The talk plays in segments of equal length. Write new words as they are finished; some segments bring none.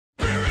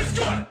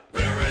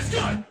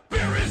good,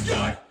 beer is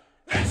good.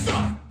 It's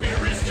not,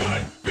 beer is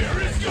good, beer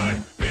is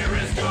good, beer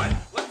is good.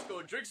 Let's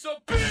go drink some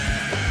beer.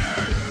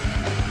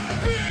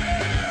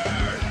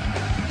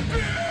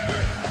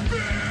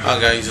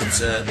 Hi guys, it's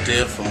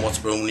Dave from What's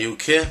Brewing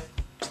UK.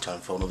 It's time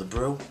for another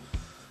brew,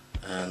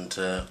 and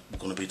we're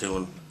going to be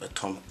doing a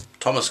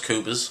Thomas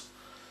Cooper's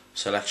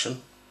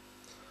selection,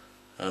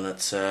 and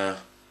it's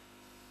today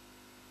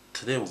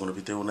we're going to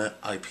be doing an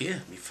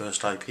IPA, my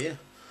first IPA.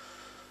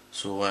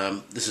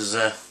 So this is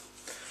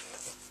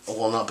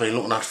one that I've been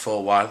looking at for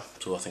a while,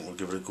 so I think we'll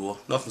give it a go.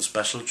 Nothing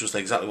special, just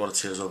exactly what it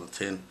says on the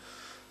tin.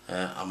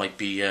 I might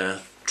be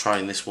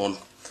trying this one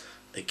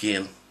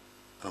again.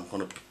 I'm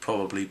going to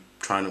probably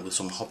trying it with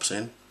some hops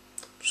in,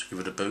 just to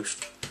give it a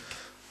boost.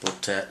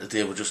 But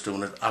today we're just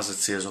doing it as it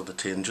says on the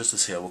tin, just to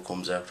see how it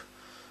comes out,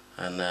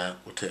 and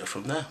we'll take it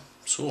from there.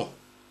 So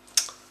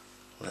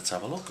let's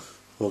have a look.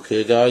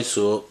 Okay guys,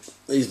 so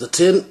here's the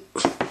tin.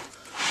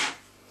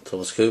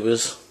 Thomas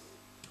Cooper's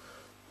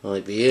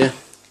IPA.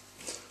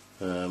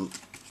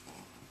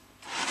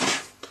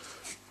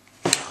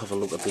 Have a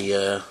look at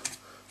the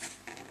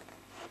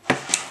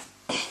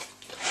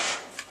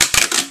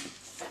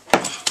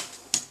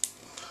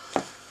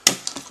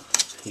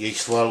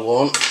yeast well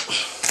worn.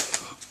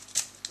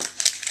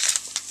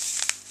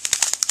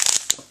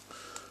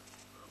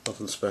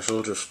 Nothing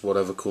special, just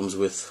whatever comes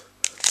with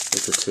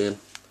the tin.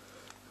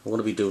 I'm going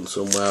to be doing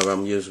some where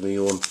I'm using my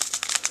own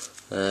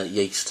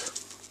yeast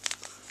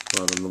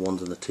rather than the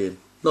ones in the tin.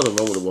 Nothing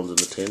wrong with the ones in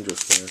the tin,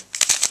 just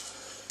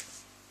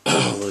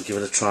I'm going to give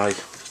it a try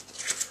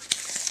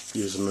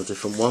using a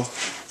different one.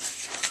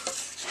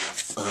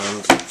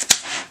 And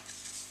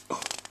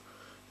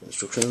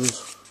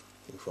instructions,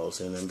 you've all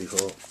seen them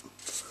before.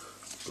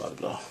 Blah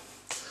blah.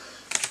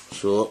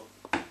 So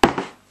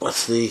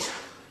that's the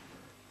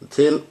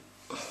tin.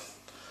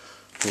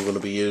 We're going to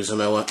be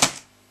using our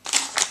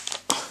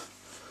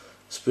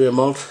spear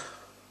malt,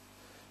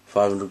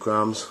 500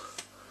 grams,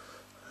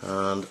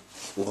 and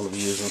we're going to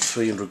be using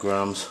 300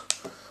 grams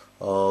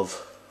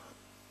of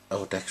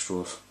our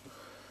Dextrose.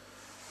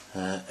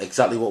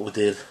 Exactly what we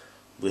did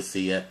with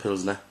the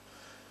Pilsner.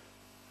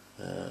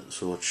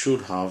 So it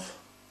should have,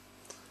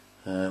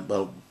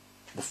 well,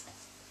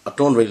 I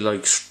don't really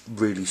like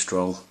really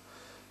strong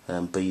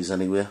beers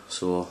anyway,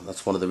 so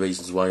that's one of the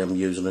reasons why I'm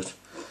using it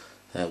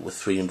with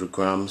 300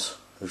 grams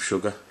of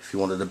sugar. If you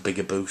wanted a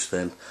bigger boost,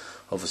 then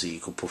obviously you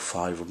could put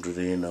 500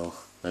 in, or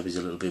maybe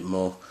a little bit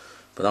more,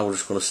 but I'm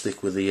just going to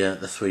stick with the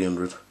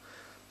 300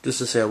 just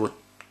to see how it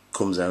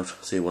comes out,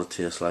 see what it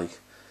tastes like.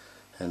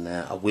 And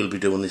I will be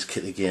doing this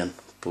kit again,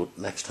 but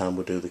next time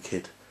we do the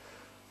kit,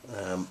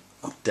 I'm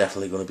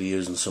definitely going to be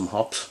using some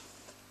hops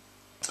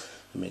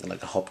and making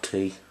like a hop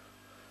tea.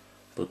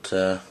 But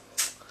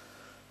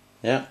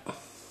yeah,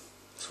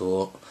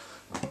 so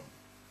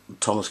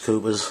Thomas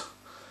Cooper's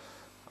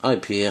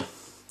IPA,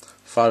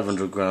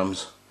 500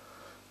 grams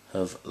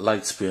of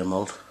light spear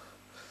malt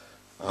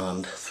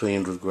and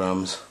 300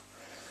 grams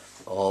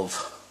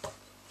of,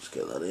 let's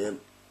get that in,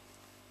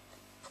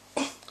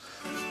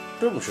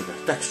 brown sugar,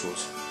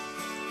 Dextrose.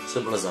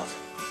 Simple as that.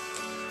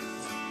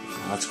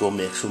 Let's go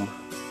make some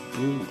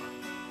brew.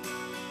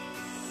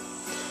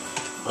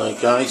 Alright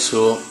guys,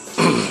 so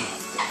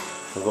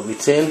I've got my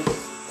tin,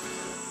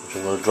 which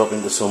I'm going to drop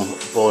into some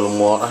boiling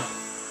water.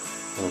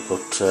 I've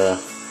got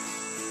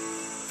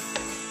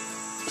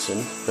this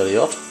in, very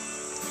hot.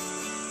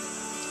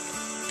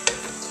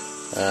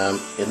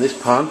 In this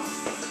pan,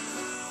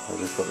 I've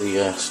just got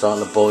the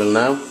starting to boil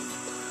now.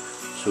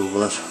 So we're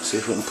going to see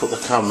if we can put the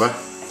camera.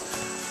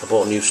 I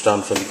bought a new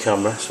stand for the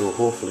camera, so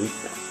hopefully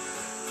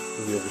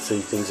we'll be able to see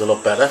things a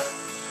lot better.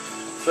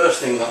 First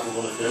thing that we're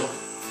going to do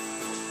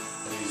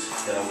is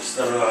get our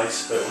sterilised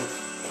spoon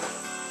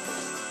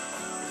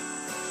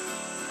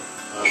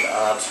and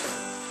add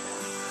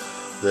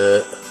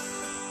the,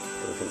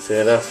 you can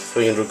see there,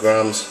 300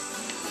 grams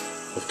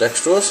of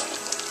Dextrose,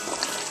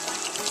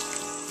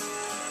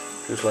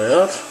 just like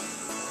that.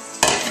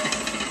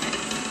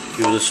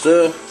 Give it a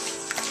stir.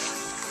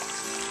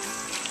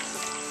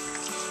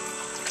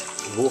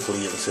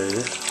 Hopefully you can see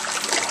this.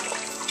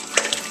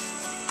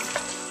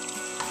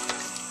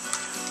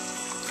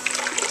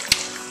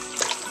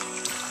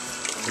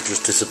 It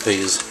just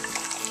disappears.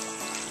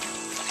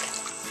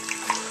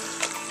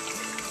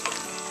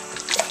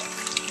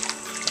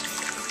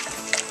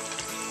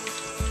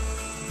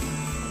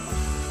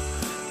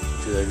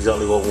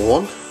 Exactly what we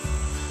want.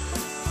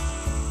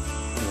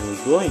 There we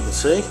go, you can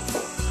see.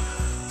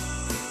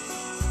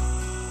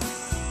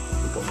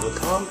 The bottom of the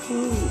pan.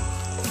 Ooh.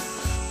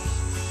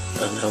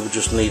 And now we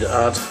just need to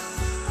add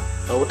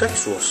our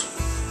Dextrose,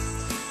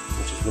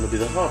 which is going to be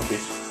the hard bit.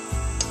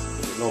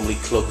 It normally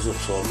clogs up,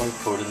 so I might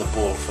pour it in the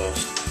bowl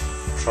first.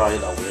 Try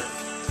it that way.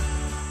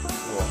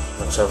 Oh,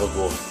 let's have a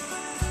go.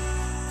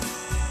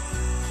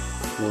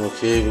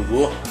 Okay, here we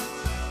go.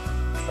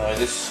 Try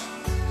this,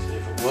 see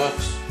if it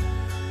works.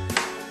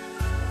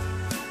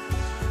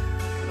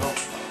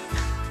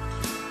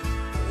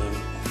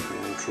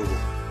 Trouble.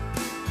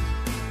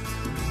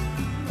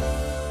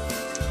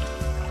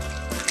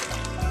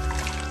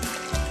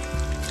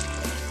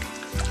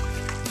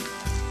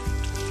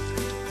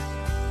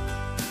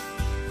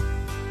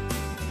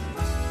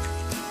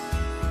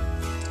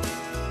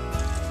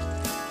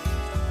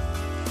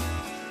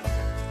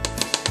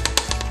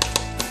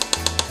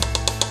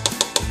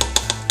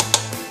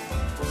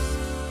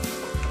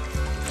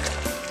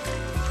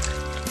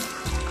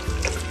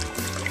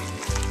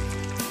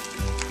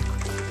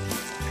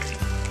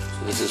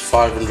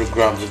 500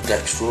 grams of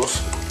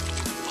dextrose.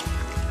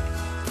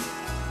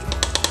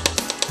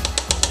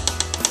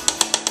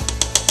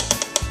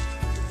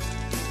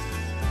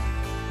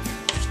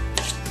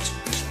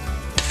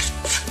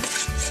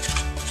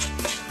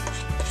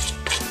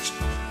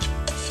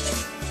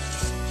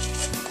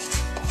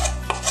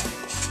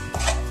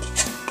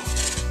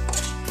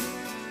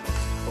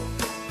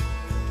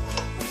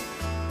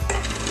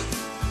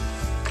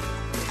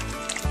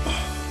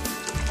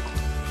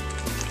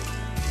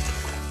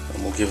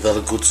 We'll give that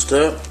a good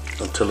stir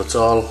until it's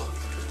all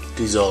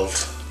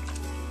dissolved.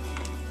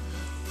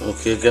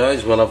 Okay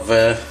guys, well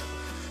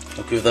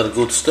I'll give that a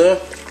good stir.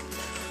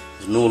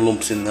 There's no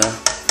lumps in there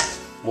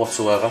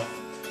whatsoever.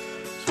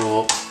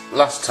 So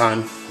last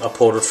time I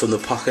poured it from the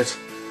packet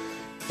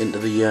into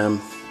the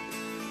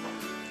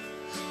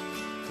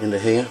into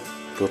here,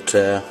 but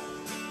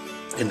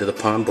into the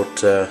pan. But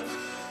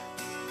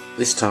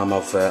this time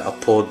I've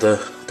poured the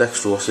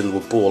dextrose into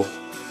a bowl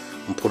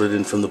and put it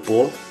in from the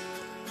bowl.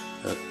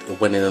 It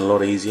went in a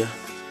lot easier,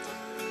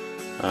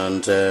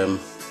 and then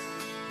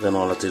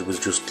all I did was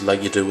just,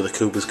 like you do with a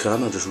Cooper's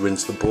can, I just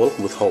rinsed the bowl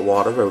with hot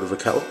water out of a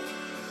kettle,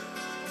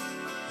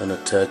 and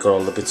it got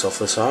all the bits off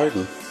the side,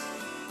 and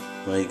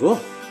there you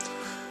go.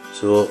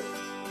 So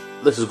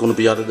this is going to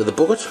be added to the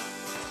bucket,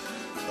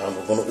 and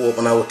we're going to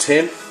open our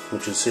tin,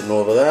 which is sitting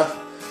over there,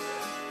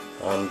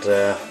 and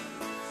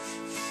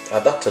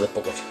add that to the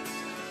bucket.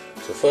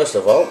 So first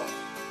of all,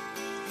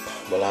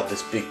 we'll add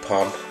this big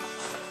pan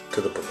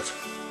to the bucket.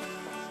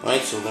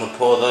 Right, so we're going to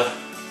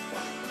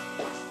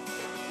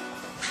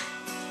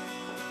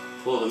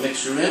pour the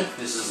mixture in.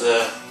 This is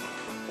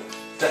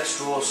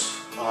dextrose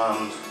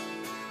and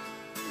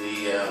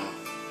the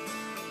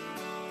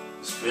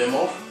spray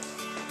malt.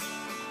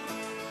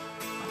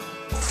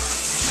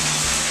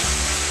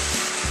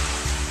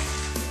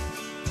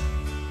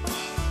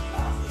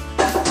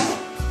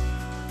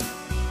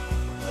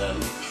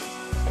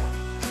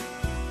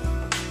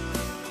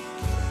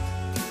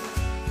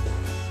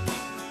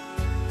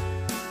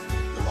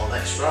 The malt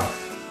extract.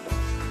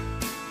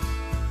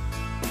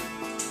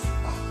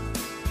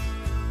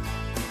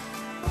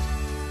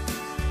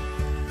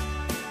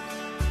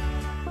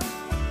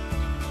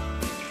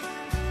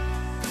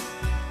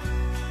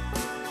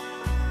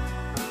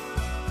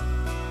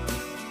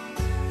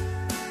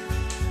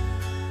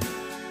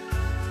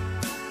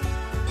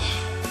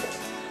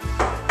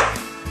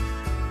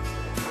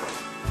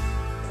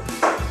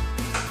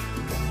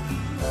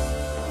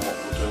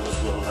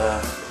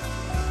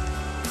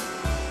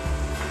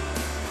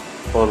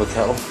 Boil the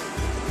kettle,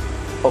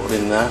 pop it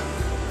in there.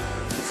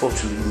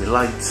 Unfortunately my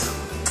lights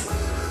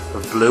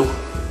are blue,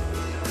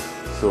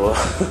 so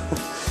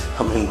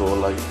I'm in low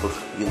light, but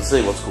you can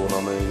see what's going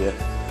on there.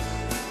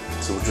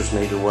 So we just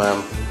need to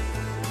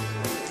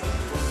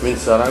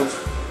rinse that out,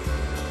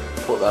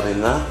 put that in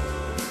there,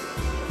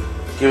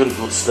 give it a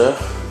good stir,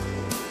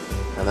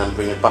 and then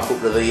bring it back up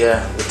to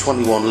the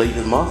 21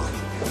 litre mark.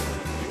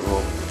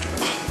 So,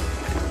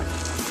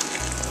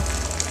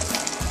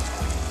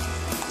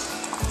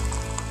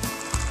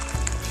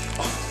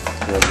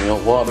 bring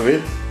hot water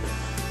in,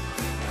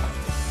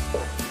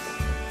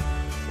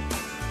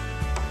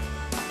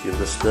 give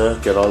it a stir,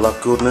 get all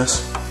that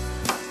goodness.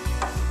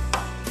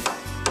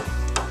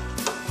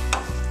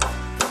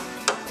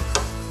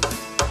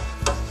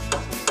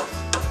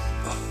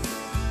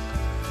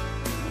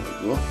 There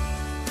we go,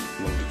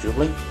 lovely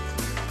jubbly.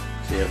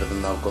 See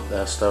everything I've got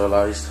there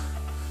sterilised.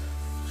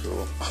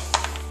 So,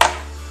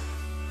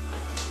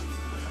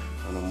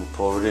 and then we'll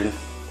pour it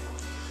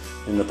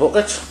in the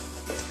bucket.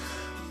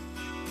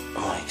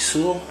 Like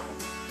so.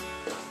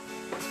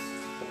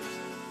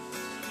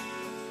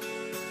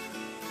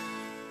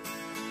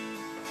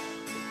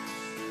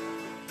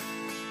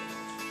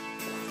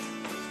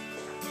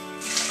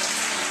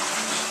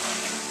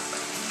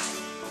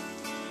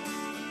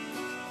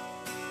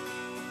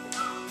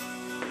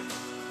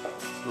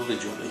 Lovely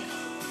jubbly.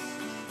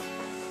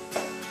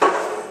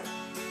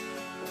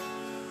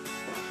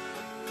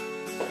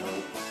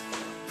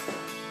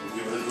 We'll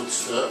give it a good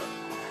stir.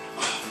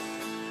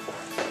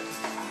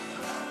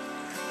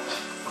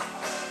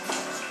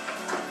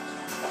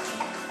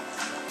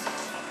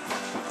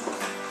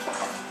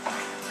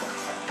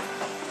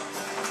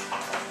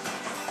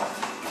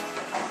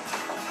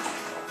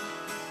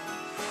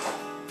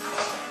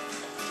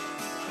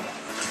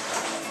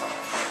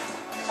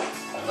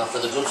 After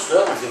the good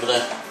stir, we'll give it a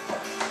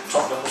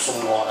top up with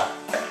some water.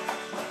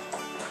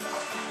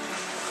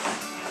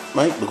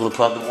 Right, we're going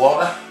to add the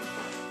water.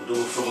 We'll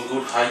do it from a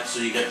good height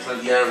so you get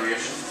plenty of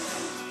aeration.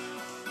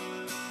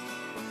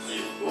 There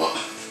you go.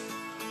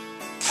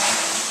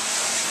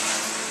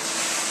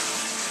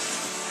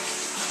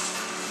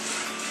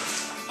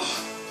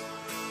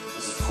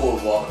 This is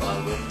cold water, by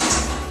the way.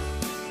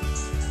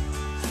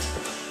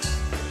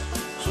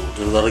 So we'll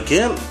do that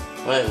again.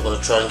 Right, we're going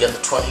to try and get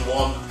the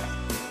 21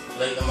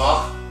 litre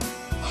mark.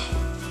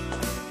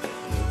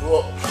 There we go.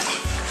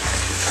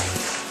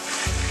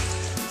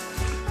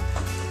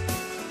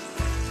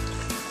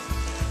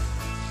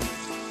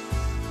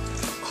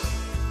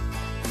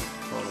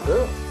 There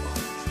we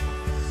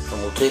go.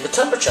 take the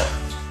temperature.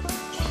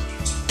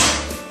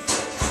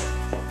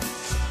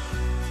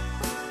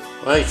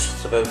 Right,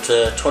 it's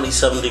about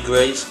 27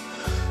 degrees,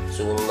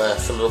 so we'll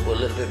fill it up with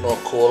a little bit more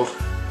cold,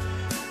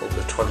 up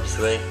to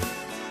 23. We'll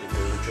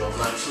do the job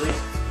nicely.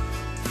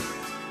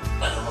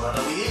 And then we'll add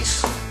our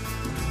yeast.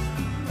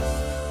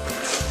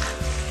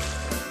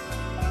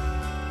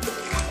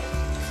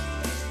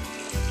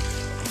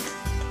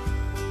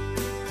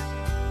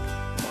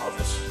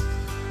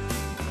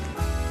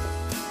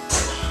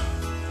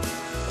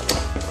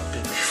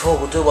 Before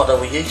we do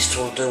our yeast,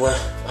 we'll do a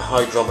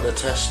hydrometer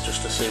test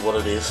just to see what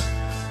it is,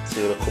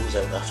 see what it comes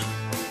out at.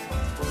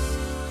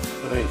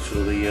 Right,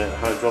 so the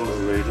hydrometer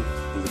reading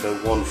is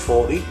about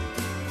 140,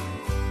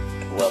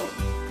 well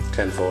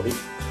 1040,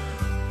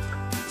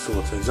 so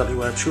that's exactly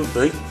where it should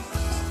be.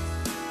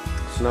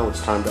 So now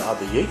it's time to add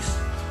the yeast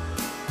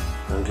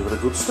and give it a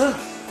good stir.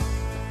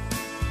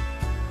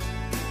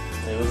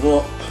 There we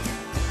go,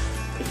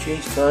 it's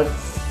yeast time.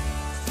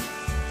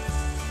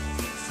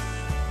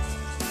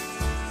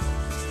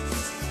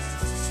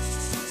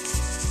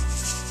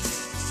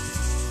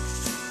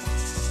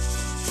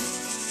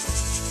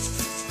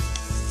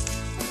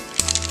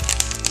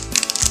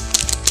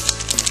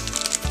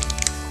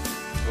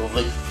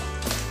 Lovely.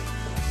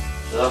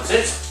 So that's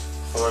it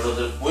for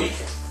another week.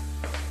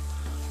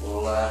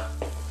 Well,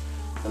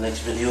 the next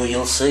video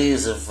you'll see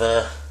is of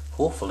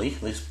hopefully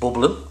this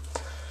bubbling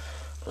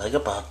like a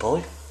bad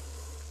boy,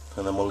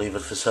 and then we'll leave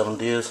it for 7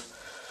 days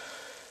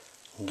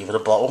and give it a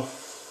bottle,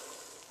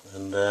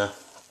 and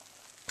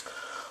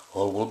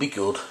all will be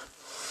good.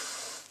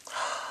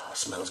 It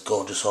smells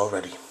gorgeous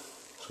already.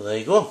 So there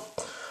you go.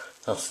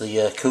 That's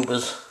the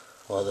Cooper's,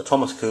 or the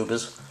Thomas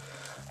Cooper's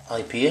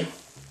IPA.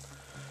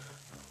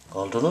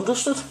 All done and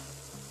dusted.